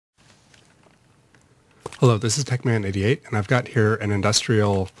Hello, this is Techman88, and I've got here an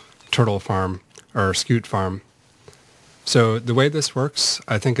industrial turtle farm, or scute farm. So the way this works,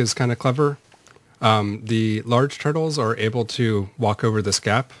 I think, is kind of clever. The large turtles are able to walk over this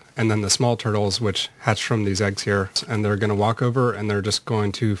gap, and then the small turtles, which hatch from these eggs here, and they're going to walk over, and they're just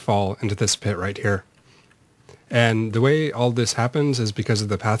going to fall into this pit right here. And the way all this happens is because of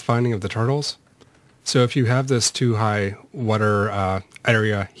the pathfinding of the turtles. So if you have this too high water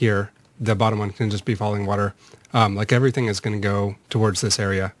area here, the bottom one can just be falling water. Like everything is going to go towards this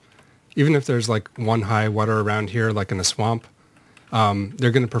area. Even if there's like one high water around here, like in a swamp,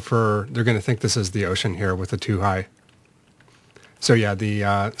 they're going to think this is the ocean here with the too high. So yeah,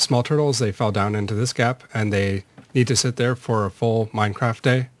 the small turtles, they fell down into this gap and they need to sit there for a full Minecraft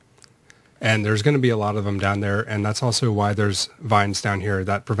day. And there's going to be a lot of them down there, and that's also why there's vines down here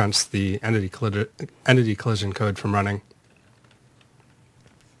that prevents the entity collision code from running.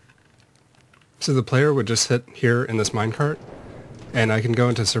 So the player would just sit here in this minecart, and I can go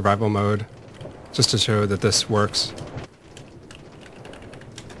into survival mode just to show that this works.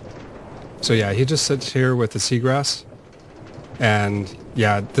 So yeah, he just sits here with the seagrass, and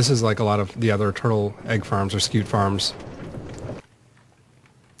yeah, this is like a lot of the other turtle egg farms or scute farms.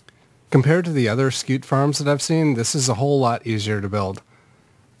 Compared to the other scute farms that I've seen, this is a whole lot easier to build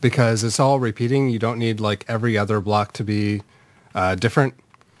because it's all repeating. You don't need like every other block to be different.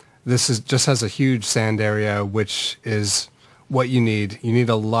 This just has a huge sand area, which is what you need. You need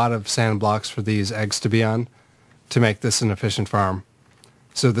a lot of sand blocks for these eggs to be on to make this an efficient farm.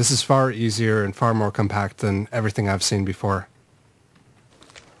 So this is far easier and far more compact than everything I've seen before.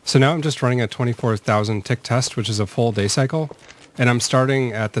 So now I'm just running a 24,000 tick test, which is a full day cycle. And I'm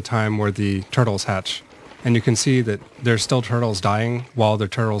starting at the time where the turtles hatch. And you can see that there's still turtles dying while the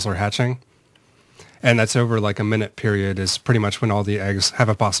turtles are hatching. And that's over like a minute period is pretty much when all the eggs have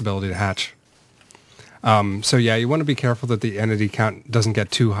a possibility to hatch. So yeah, you want to be careful that the entity count doesn't get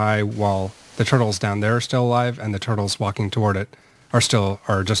too high while the turtles down there are still alive and the turtles walking toward it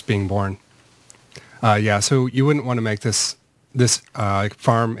are just being born. Yeah, so you wouldn't want to make this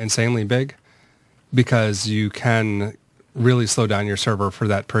farm insanely big because you can really slow down your server for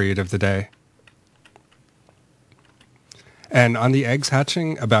that period of the day. And on the eggs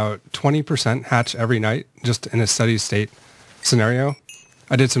hatching, about 20% hatch every night, just in a steady state scenario.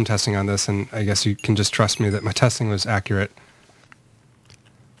 I did some testing on this, and I guess you can just trust me that my testing was accurate.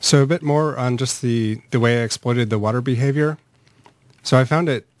 So a bit more on just the way I exploited the water behavior. So I found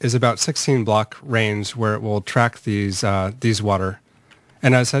it is about 16 block range where it will track these water.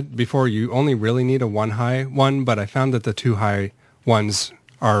 And as I said before, you only really need a one high one, but I found that the two high ones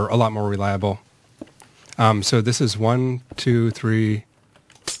are a lot more reliable. So this is 1, 2, 3.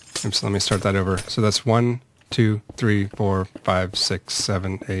 Oops, let me start that over. So that's 1, 2, 3, 4, 5, 6,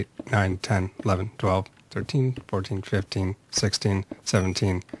 7, 8, 9, 10, 11, 12, 13, 14, 15, 16,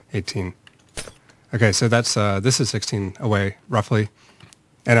 17, 18. Okay, so that's this is 16 away, roughly.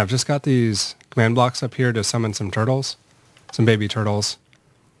 And I've just got these command blocks up here to summon some turtles, some baby turtles.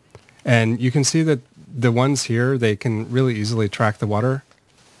 And you can see that the ones here, they can really easily track the water.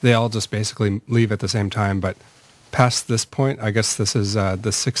 They all just basically leave at the same time, but past this point, I guess this is the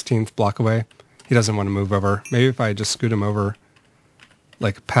 16th block away. He doesn't want to move over. Maybe if I just scoot him over,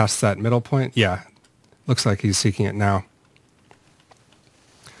 like past that middle point. Yeah, looks like he's seeking it now.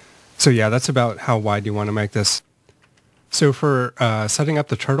 So yeah, that's about how wide you want to make this. So for setting up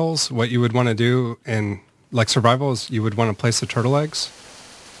the turtles, what you would want to do in like survival is you would want to place the turtle eggs.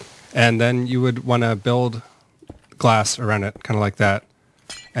 And then you would want to build glass around it, kind of like that.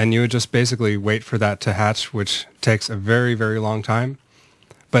 And you would just basically wait for that to hatch, which takes a very, very long time.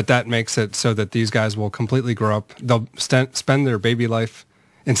 But that makes it so that these guys will completely grow up. They'll spend their baby life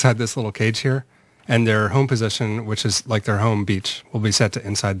inside this little cage here. And their home position, which is like their home beach, will be set to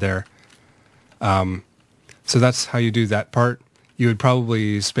inside there. So that's how you do that part. You would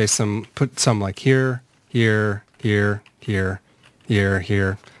probably space them, put some like here, here, here, here, here,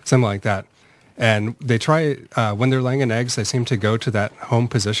 here, something like that. And they try, when they're laying in eggs, they seem to go to that home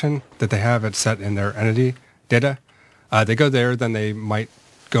position that they have it set in their entity data. They go there, then they might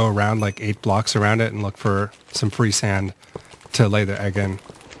go around like 8 blocks around it and look for some free sand to lay the egg in.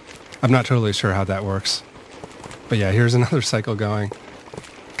 I'm not totally sure how that works. But yeah, here's another cycle going.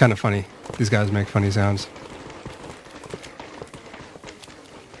 Kind of funny. These guys make funny sounds.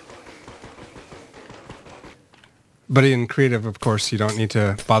 But in creative, of course, you don't need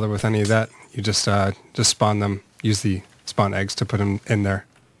to bother with any of that. You just spawn them, use the spawn eggs to put them in there.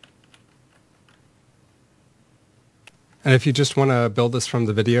 And if you just want to build this from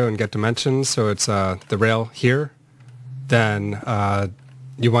the video and get dimensions, so it's the rail here, then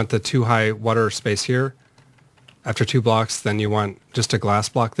you want the too high water space here, After 2 blocks, then you want just a glass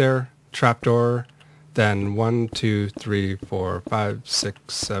block there, trapdoor, then 1, 2, 3, 4, 5, 6,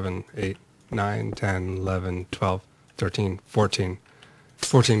 7, 8, 9, 10, 11, 12, 13, 14.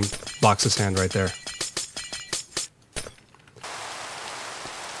 14 blocks of sand right there.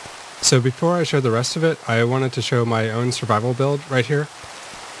 So before I show the rest of it, I wanted to show my own survival build right here.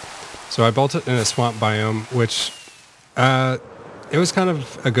 So I built it in a swamp biome, which it was kind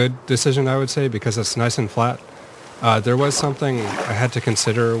of a good decision, I would say, because it's nice and flat. There was something I had to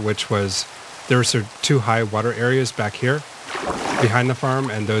consider, which was there were 2 high water areas back here behind the farm,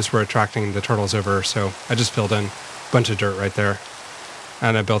 and those were attracting the turtles over, so I just filled in a bunch of dirt right there.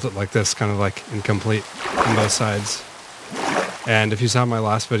 And I built it like this, kind of like incomplete on both sides. And if you saw my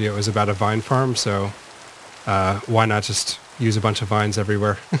last video, it was about a vine farm, so why not just use a bunch of vines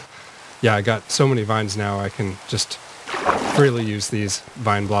everywhere? Yeah, I got so many vines now, I can just freely use these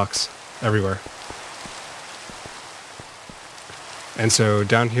vine blocks everywhere. And so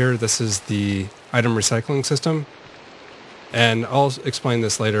down here, this is the item recycling system. And I'll explain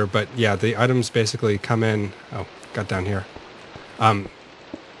this later, but yeah, the items basically come in... Oh, got down here.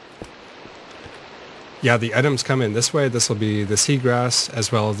 Yeah, the items come in this way. This will be the seagrass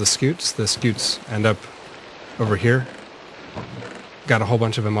as well as the scutes. The scutes end up over here. Got a whole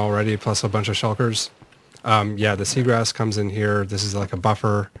bunch of them already, plus a bunch of shulkers. Yeah, the seagrass comes in here. This is like a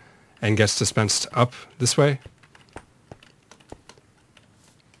buffer and gets dispensed up this way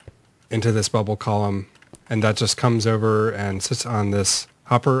into this bubble column. And that just comes over and sits on this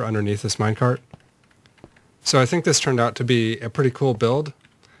hopper underneath this minecart. So I think this turned out to be a pretty cool build.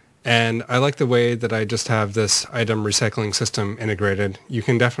 And I like the way that I just have this item recycling system integrated. You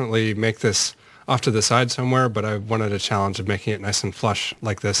can definitely make this off to the side somewhere, but I wanted a challenge of making it nice and flush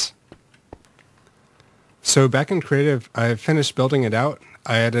like this. So back in Creative, I finished building it out.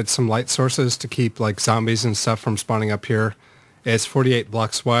 I added some light sources to keep like zombies and stuff from spawning up here. It's 48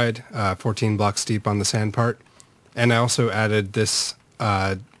 blocks wide, 14 blocks deep on the sand part. And I also added this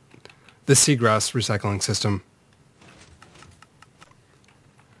seagrass recycling system.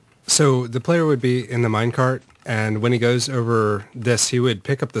 So the player would be in the minecart, and when he goes over this, he would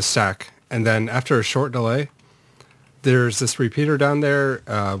pick up the stack. And then after a short delay, there's this repeater down there,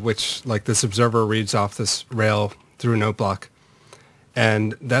 which like this observer reads off this rail through a note block.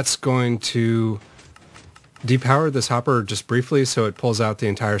 And that's going to depower this hopper just briefly so it pulls out the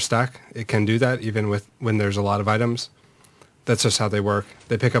entire stack. It can do that even when there's a lot of items. That's just how they work.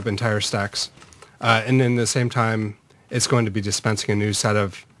 They pick up entire stacks. And in the same time, it's going to be dispensing a new set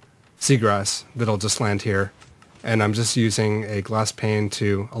of seagrass that'll just land here. And I'm just using a glass pane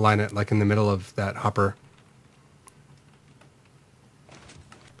to align it like in the middle of that hopper.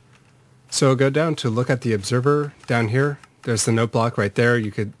 So I'll go down to look at the observer down here. There's the note block right there.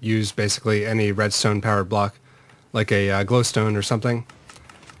 You could use basically any redstone powered block, like a glowstone or something.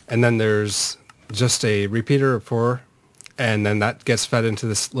 And then there's just a repeater of 4, and then that gets fed into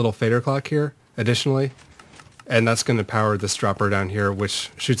this little fader clock here additionally. And that's going to power this dropper down here,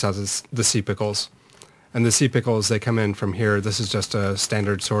 which shoots out the sea pickles. And the sea pickles, they come in from here. This is just a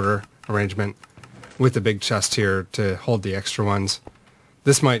standard sorter arrangement with a big chest here to hold the extra ones.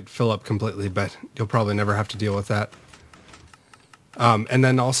 This might fill up completely, but you'll probably never have to deal with that. And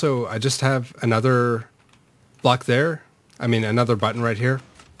then also, I just have another block there. I mean, another button right here.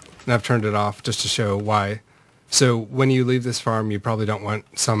 And I've turned it off just to show why. So when you leave this farm, you probably don't want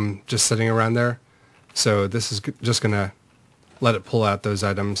some just sitting around there. So this is just going to let it pull out those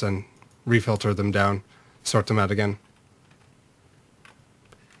items and refilter them down, sort them out again.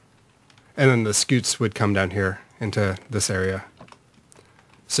 And then the scutes would come down here into this area.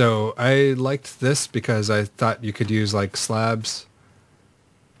 So I liked this because I thought you could use like slabs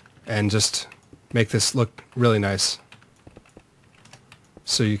and just make this look really nice.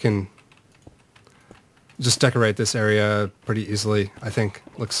 So you can just decorate this area pretty easily. I think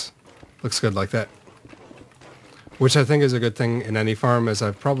looks good like that. Which I think is a good thing in any farm, as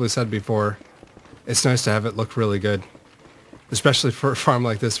I've probably said before. It's nice to have it look really good, especially for a farm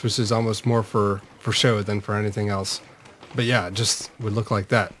like this, which is almost more for show than for anything else. But yeah, it just would look like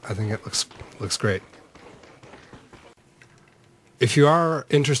that. I think it looks great. If you are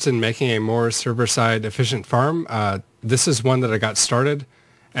interested in making a more server-side efficient farm, this is one that I got started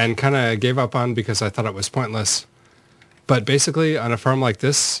and kind of gave up on because I thought it was pointless. But basically, on a farm like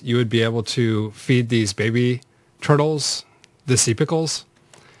this, you would be able to feed these baby turtles the sea pickles.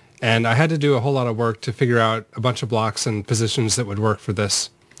 And I had to do a whole lot of work to figure out a bunch of blocks and positions that would work for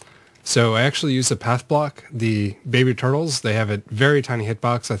this. So I actually used a path block. The baby turtles, they have a very tiny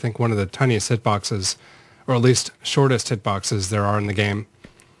hitbox. I think one of the tiniest hitboxes, or at least shortest hitboxes there are in the game.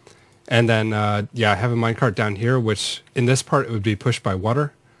 And then, yeah, I have a minecart down here, which in this part it would be pushed by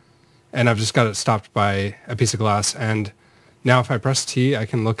water. And I've just got it stopped by a piece of glass. And now if I press T, I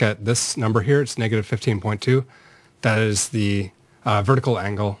can look at this number here. It's negative 15.2. That is the vertical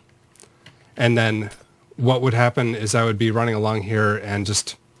angle. And then what would happen is I would be running along here and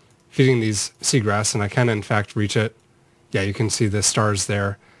just feeding these seagrass, and I can in fact reach it. Yeah, you can see the stars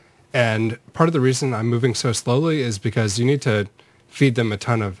there. And part of the reason I'm moving so slowly is because you need to feed them a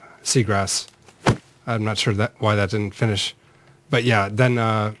ton of seagrass. I'm not sure why that didn't finish. But yeah, then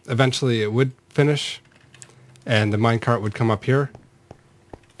eventually it would finish, and the minecart would come up here.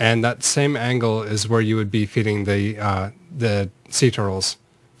 And that same angle is where you would be feeding the sea turtles.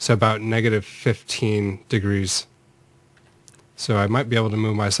 So about negative 15 degrees. So I might be able to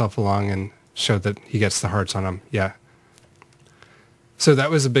move myself along and show that he gets the hearts on him. Yeah. So that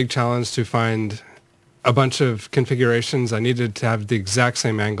was a big challenge to find a bunch of configurations. I needed to have the exact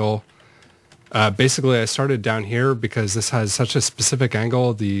same angle. Basically, I started down here because this has such a specific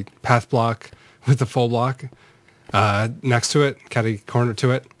angle, the path block with the full block next to it, catty corner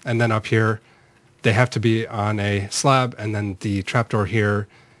to it. And then up here, they have to be on a slab. And then the trapdoor here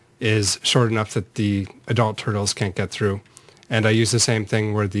is short enough that the adult turtles can't get through. And I use the same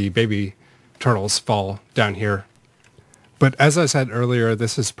thing where the baby turtles fall down here. But as I said earlier,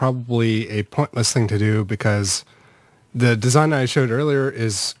 this is probably a pointless thing to do because the design I showed earlier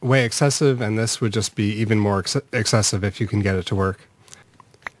is way excessive, and this would just be even more excessive if you can get it to work.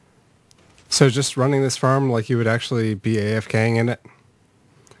 So just running this farm like you would actually be AFKing in it.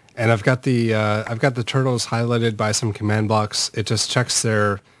 And I've got the turtles highlighted by some command blocks. It just checks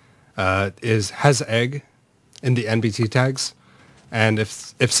their has egg in the NBT tags, and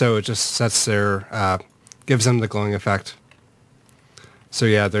if so, it just sets their gives them the glowing effect. So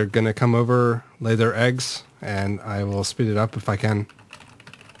yeah, they're gonna come over, lay their eggs, and I will speed it up if I can.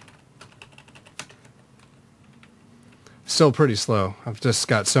 Still pretty slow. I've just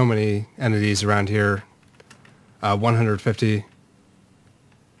got so many entities around here. 150.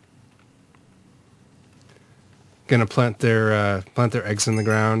 Gonna plant their eggs in the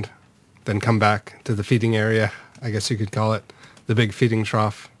ground, then come back to the feeding area, I guess you could call it, the big feeding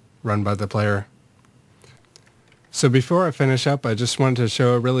trough run by the player. So before I finish up, I just wanted to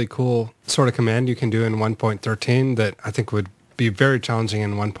show a really cool sort of command you can do in 1.13 that I think would be very challenging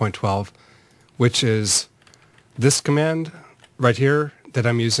in 1.12, which is this command right here that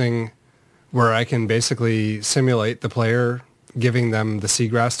I'm using, where I can basically simulate the player giving them the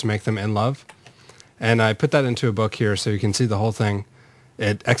seagrass to make them in love. And I put that into a book here so you can see the whole thing.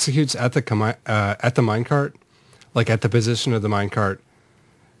 It executes at the minecart, like at the position of the minecart.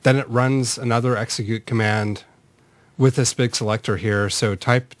 Then it runs another execute command with this big selector here. So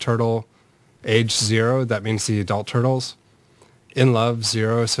type turtle age 0, that means the adult turtles. In love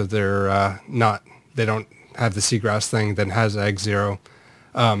 0, so they don't have the seagrass thing. Then has egg 0.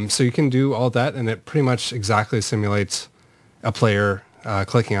 So you can do all that, and it pretty much exactly simulates a player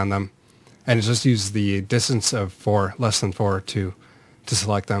clicking on them. And it just uses the distance of 4, less than 4, to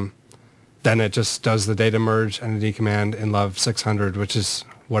select them. Then it just does the data merge entity command in love 600, which is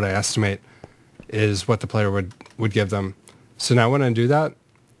what I estimate is what the player would give them. So now when I do that,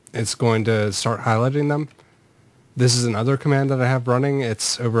 it's going to start highlighting them. This is another command that I have running.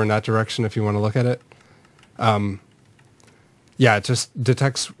 It's over in that direction if you want to look at it. Yeah, it just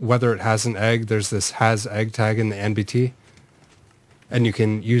detects whether it has an egg. There's this has egg tag in the NBT. And you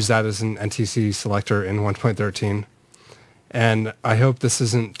can use that as an NTC selector in 1.13. And I hope this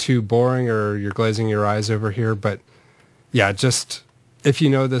isn't too boring or you're glazing your eyes over here, but yeah, just if you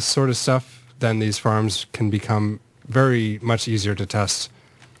know this sort of stuff, then these farms can become very much easier to test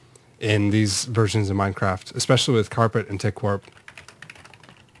in these versions of Minecraft, especially with carpet and tick warp.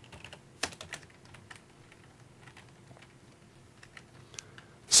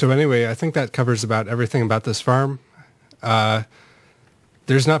 So anyway, I think that covers about everything about this farm.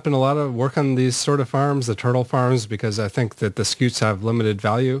 There's not been a lot of work on these sort of farms, the turtle farms, because I think that the scutes have limited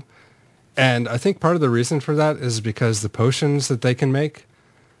value. And I think part of the reason for that is because the potions that they can make,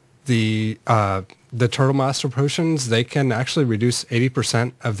 the Turtle Master potions, they can actually reduce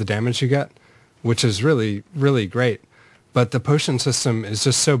 80% of the damage you get, which is really, really great. But the potion system is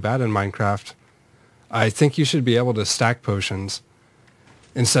just so bad in Minecraft. I think you should be able to stack potions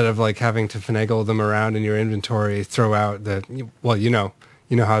instead of like having to finagle them around in your inventory, throw out the, well, you know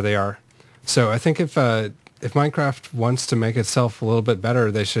how they are. So I think if Minecraft wants to make itself a little bit better,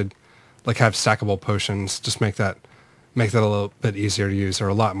 they should like have stackable potions. Just make that a little bit easier to use, or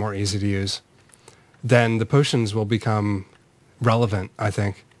a lot more easy to use. Then the potions will become relevant, I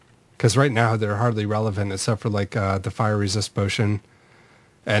think, because right now they're hardly relevant except for like the fire resist potion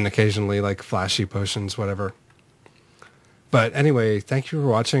and occasionally like flashy potions, whatever. But anyway, thank you for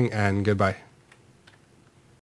watching and goodbye.